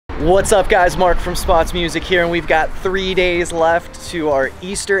What's up guys, Mark from Spots Music here, and we've got 3 days left to our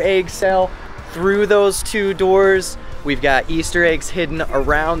Easter egg sale. Through those two doors, we've got Easter eggs hidden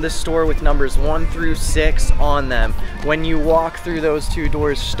around the store with numbers 1 through 6 on them. When you walk through those two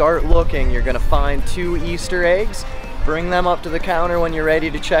doors, start looking, you're gonna find 2 Easter eggs. Bring them up to the counter when you're ready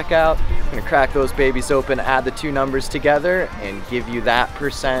to check out. I'm gonna crack those babies open, add the 2 numbers together, and give you that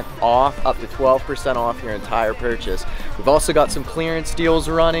percent off, up to 12% off your entire purchase. We've also got some clearance deals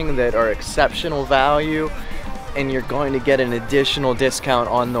running that are exceptional value, and you're going to get an additional discount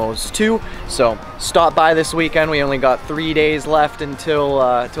on those too. So stop by this weekend. We only got 3 days left until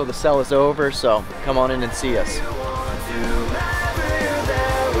the sale is over, so come on in and see us.